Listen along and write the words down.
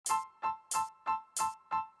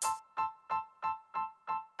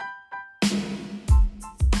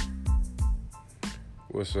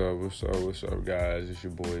What's up, guys? It's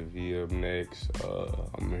your boy V up next.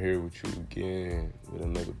 I'm here with you again with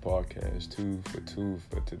another podcast, two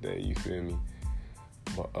for today. You feel me?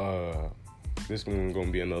 But this one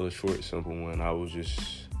gonna be another short, simple one. I was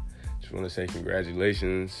just want to say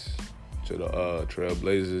congratulations to the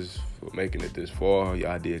Trailblazers for making it this far.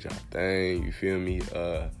 Y'all did y'all thing. You feel me?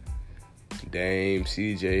 Dame,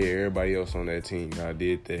 CJ, everybody else on that team, y'all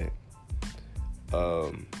did that.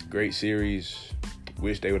 Great series.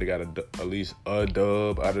 Wish they would have got at least a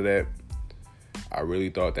dub out of that. I really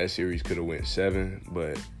thought that series could have went 7,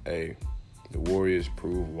 but hey, the Warriors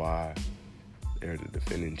proved why they're the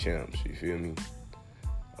defending champs. You feel me?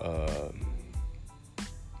 The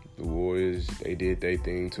Warriors, they did their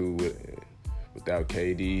thing too without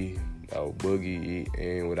KD, without Boogie,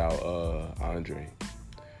 and without Andre,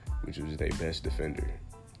 which was their best defender.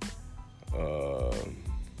 The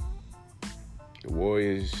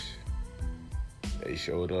Warriors, they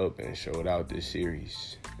showed up and showed out this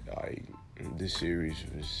series. This series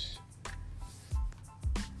was,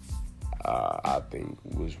 I think,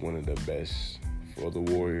 was one of the best for the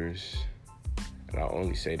Warriors. And I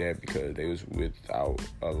only say that because they was without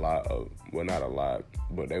a lot of, well, not a lot,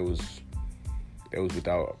 but they was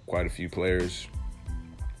without quite a few players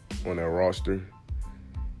on their roster.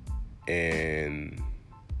 And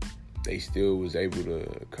they still was able to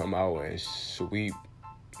come out and sweep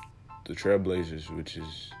the Trailblazers, which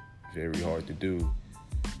is very hard to do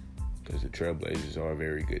because the Trailblazers are a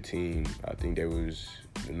very good team. I think they was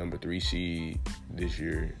the number 3 seed this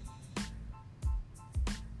year.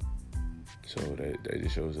 So that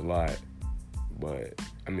just shows a lot. But,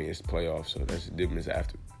 I mean, it's playoffs, so that's a different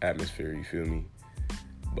atmosphere, you feel me?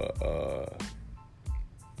 But,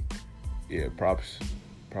 yeah, props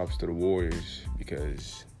to the Warriors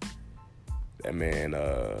because that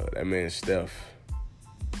man Steph,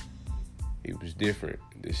 he was different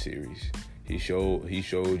this series. He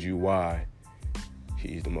showed you why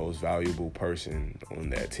he's the most valuable person on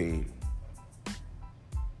that team.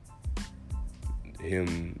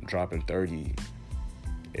 Him dropping 30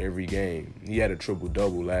 every game. He had a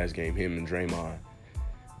triple-double last game, him and Draymond.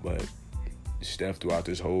 But Steph, throughout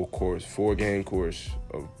this whole course, 4-game course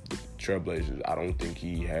of the Trailblazers, I don't think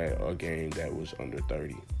he had a game that was under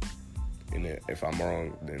 30. And if I'm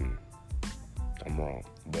wrong, then I'm wrong.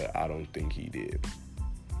 But I don't think he did.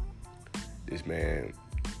 This man,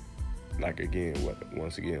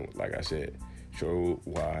 once again, like I said, showed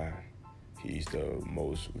why he's the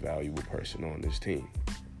most valuable person on this team.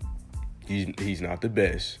 He's not the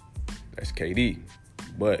best. That's KD.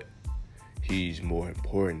 But he's more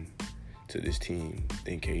important to this team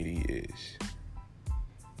than KD is.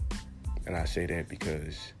 And I say that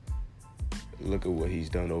because look at what he's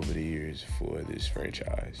done over the years for this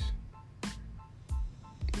franchise.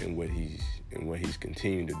 And what he's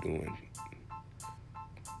continuing to doing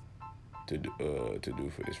to do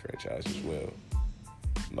for this franchise as well.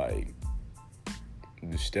 Like,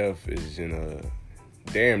 Steph is in a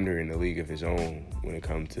damn near in the league of his own when it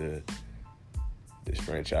comes to this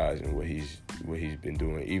franchise and what he's been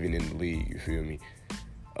doing, even in the league. You feel me?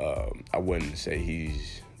 I wouldn't say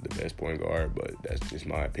he's the best point guard, but that's just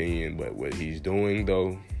my opinion. But what he's doing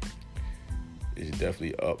though is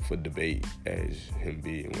definitely up for debate as him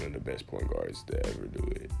being one of the best point guards to ever do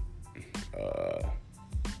it.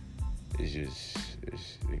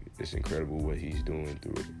 It's incredible what he's doing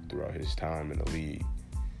throughout his time in the league,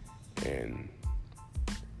 and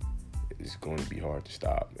it's going to be hard to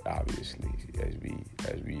stop, obviously, as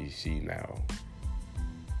we see now.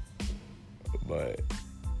 But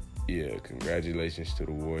yeah, congratulations to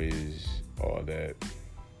the Warriors, all that.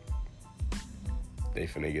 They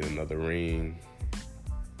finna get another ring.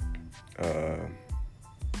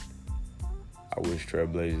 I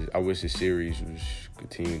wish the series was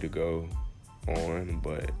continue to go on,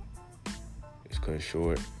 but it's cut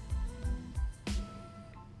short.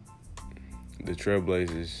 The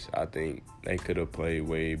Trailblazers, I think they could have played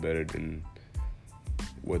way better than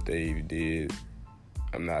what they did.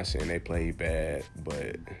 I'm not saying they played bad,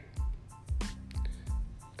 but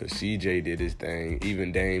because CJ did his thing,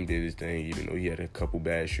 even Dame did his thing, even though he had a couple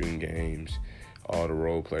bad shooting games. All the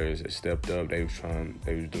role players that stepped up, they was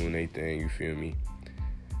doing their thing, you feel me?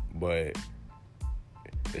 But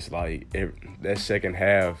it's like that second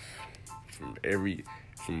half,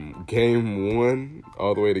 from game 1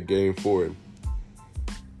 all the way to game 4,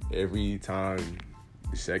 every time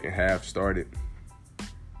the second half started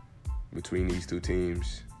between these two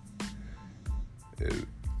teams,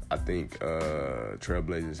 I think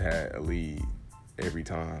Trailblazers had a lead every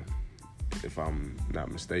time, if I'm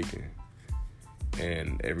not mistaken.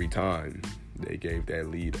 And every time they gave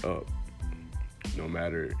that lead up. no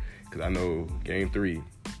matter, because I know game 3,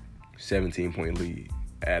 17-point lead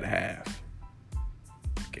at half.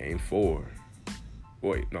 Game 4,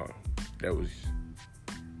 that was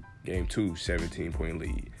game 2, 17-point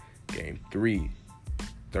lead. Game 3,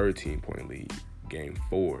 13-point lead. Game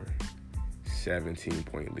 4,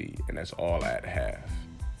 17-point lead. And that's all at half.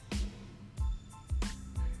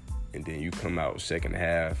 And then you come out second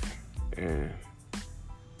half and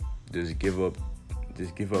just give up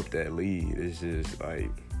that lead. It's just like,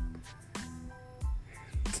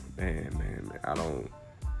 man.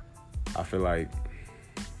 I feel like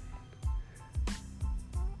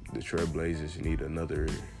the Trailblazers need another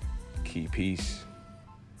key piece.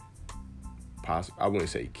 I wouldn't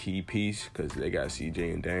say key piece because they got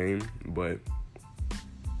CJ and Dame, but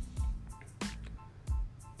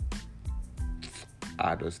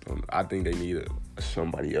I just don't. I think they need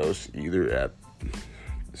somebody else either at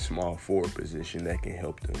the small forward position that can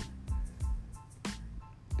help them.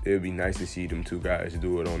 It would be nice to see them two guys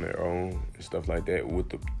do it on their own and stuff like that with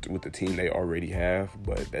the team they already have,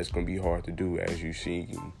 but that's gonna be hard to do, as you've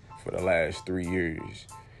seen for the last 3 years.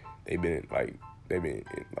 They've been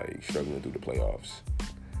struggling through the playoffs.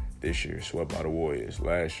 This year, swept by the Warriors.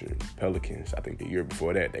 Last year, Pelicans. I think the year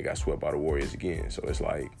before that, they got swept by the Warriors again. So it's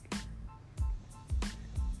like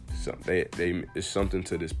it's something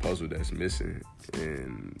to this puzzle that's missing,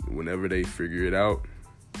 and whenever they figure it out,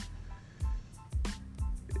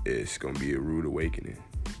 it's gonna be a rude awakening.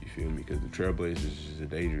 You feel me? Because the Trailblazers is a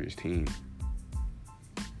dangerous team,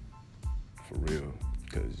 for real.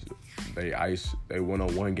 Because they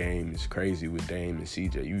one-on-one game is crazy with Dame and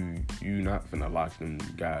CJ. You not finna lock them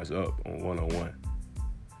guys up on one-on-one.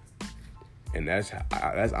 And that's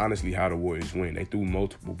honestly how the Warriors win. They threw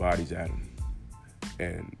multiple bodies at them.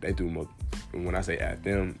 And they threw and when I say at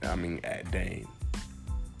them, I mean at Dame.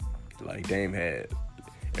 Like, Dame had,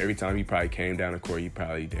 every time he probably came down the court, he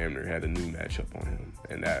probably damn near had a new matchup on him.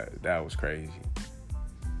 And that was crazy.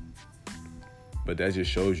 But that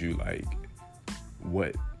just shows you, like,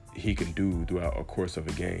 what he can do throughout a course of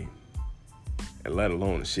a game, and let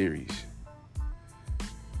alone a series.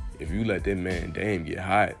 If you let that man Dame get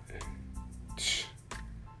hot, it's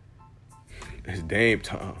Dame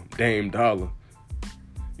time, Dame Dollar.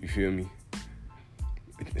 You feel me?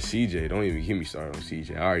 CJ, don't even get me started on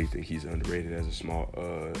CJ. I already think he's underrated as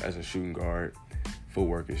as a shooting guard.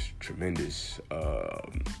 Footwork is tremendous.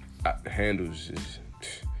 Handles is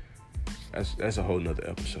that's a whole nother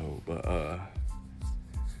episode.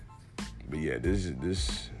 But yeah,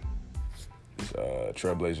 this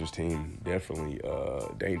Trailblazers team definitely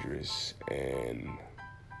dangerous, and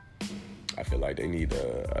I feel like they need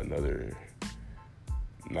another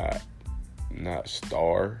not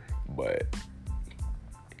star, but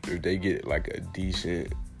if they get like a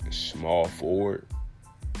decent small forward,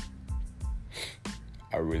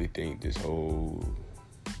 I really think this whole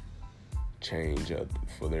change up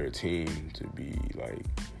for their team to be like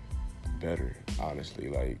better. Honestly,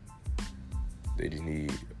 like, they just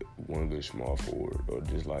need one good small forward, or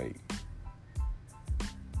just like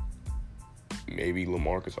maybe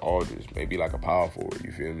LaMarcus Aldridge, maybe like a power forward.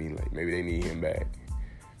 You feel me? Like, maybe they need him back,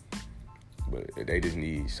 but they just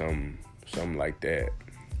need something like that.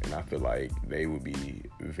 And I feel like they would be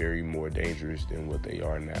very more dangerous than what they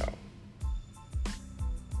are now.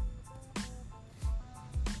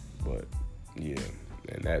 But yeah,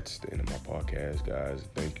 and that's the end of my podcast, guys.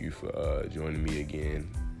 Thank you for joining me again.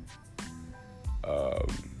 I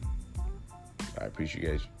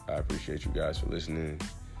appreciate you guys for listening,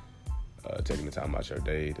 taking the time out your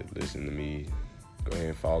day to listen to me. Go ahead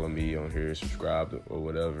and follow me on here, subscribe or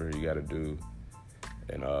whatever you got to do.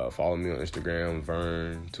 And follow me on Instagram,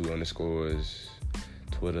 Vern, 2_,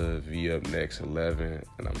 Twitter, VUpNext11.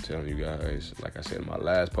 And I'm telling you guys, like I said in my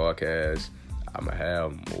last podcast, I'm going to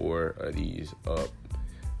have more of these up,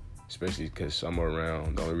 especially because some are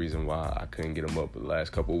around. The only reason why I couldn't get them up the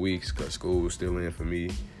last couple of weeks because school was still in for me.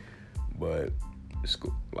 But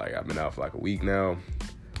school, like, I've been out for like a week now.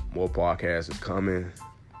 More podcasts is coming.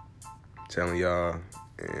 I'm telling y'all,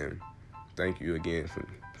 and thank you again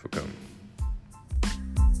for coming.